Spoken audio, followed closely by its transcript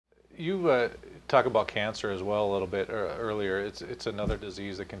You talk about cancer as well a little bit earlier. It's another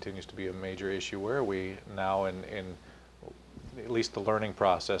disease that continues to be a major issue. Where are we now in at least the learning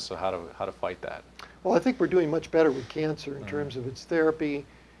process of how to fight that? Well, I think we're doing much better with cancer in terms of its therapy,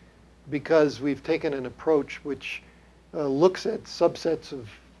 because we've taken an approach which looks at subsets of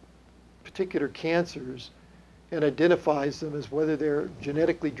particular cancers and identifies them as whether they're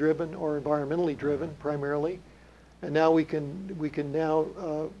genetically driven or environmentally driven primarily. And now we can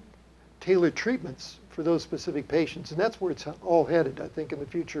now tailor treatments for those specific patients. And that's where it's all headed. I think in the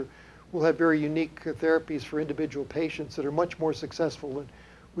future we'll have very unique therapies for individual patients that are much more successful than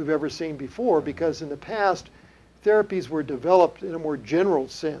we've ever seen before, because in the past therapies were developed in a more general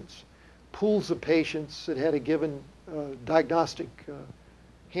sense. Pools of patients that had a given diagnostic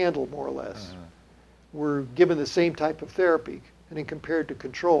handle, more or less, were given the same type of therapy and then compared to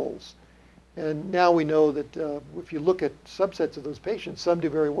controls. And now we know that if you look at subsets of those patients, some do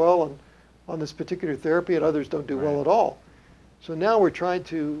very well on this particular therapy and others don't do well at all. So now we're trying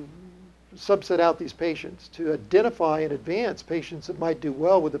to subset out these patients to identify in advance patients that might do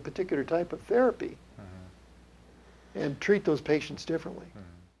well with a particular type of therapy and treat those patients differently.